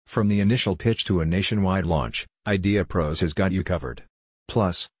From the initial pitch to a nationwide launch, Idea Pros has got you covered.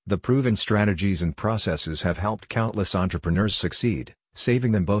 Plus, the proven strategies and processes have helped countless entrepreneurs succeed,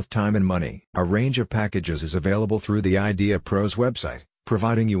 saving them both time and money. A range of packages is available through the Idea Pros website,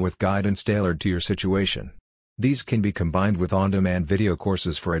 providing you with guidance tailored to your situation. These can be combined with on-demand video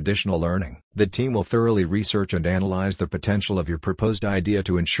courses for additional learning. The team will thoroughly research and analyze the potential of your proposed idea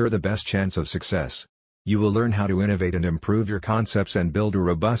to ensure the best chance of success. You will learn how to innovate and improve your concepts and build a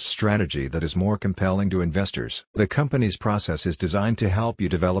robust strategy that is more compelling to investors. The company's process is designed to help you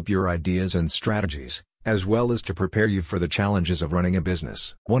develop your ideas and strategies, as well as to prepare you for the challenges of running a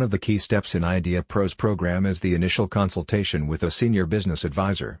business. One of the key steps in Idea Pros program is the initial consultation with a senior business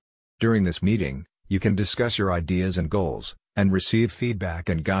advisor. During this meeting, you can discuss your ideas and goals, and receive feedback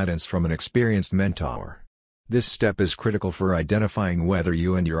and guidance from an experienced mentor. This step is critical for identifying whether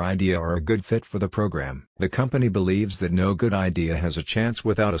you and your idea are a good fit for the program. The company believes that no good idea has a chance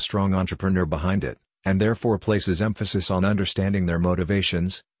without a strong entrepreneur behind it, and therefore places emphasis on understanding their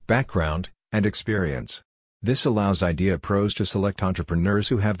motivations, background, and experience. This allows Idea Pros to select entrepreneurs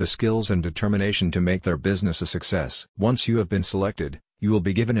who have the skills and determination to make their business a success. Once you have been selected, you will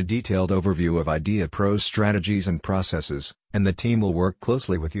be given a detailed overview of Idea Pros strategies and processes, and the team will work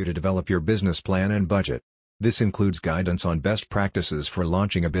closely with you to develop your business plan and budget. This includes guidance on best practices for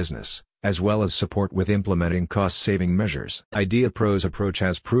launching a business, as well as support with implementing cost-saving measures. Idea Pros' approach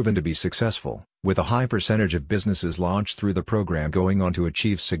has proven to be successful, with a high percentage of businesses launched through the program going on to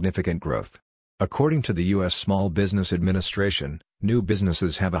achieve significant growth. According to the U.S. Small Business Administration, new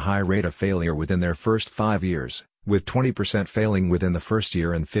businesses have a high rate of failure within their first 5 years, with 20% failing within the first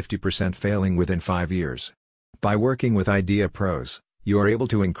year and 50% failing within 5 years. By working with Idea Pros, you are able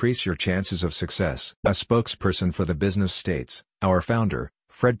to increase your chances of success. A spokesperson for the business states, "Our founder,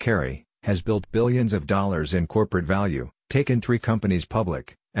 Fred Carey, has built billions of dollars in corporate value, taken 3 companies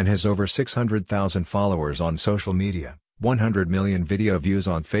public, and has over 600,000 followers on social media, 100 million video views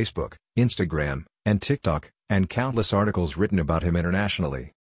on Facebook, Instagram, and TikTok, and countless articles written about him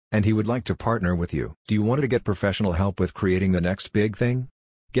internationally. And he would like to partner with you." Do you want to get professional help with creating the next big thing?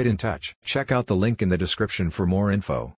 Get in touch. Check out the link in the description for more info.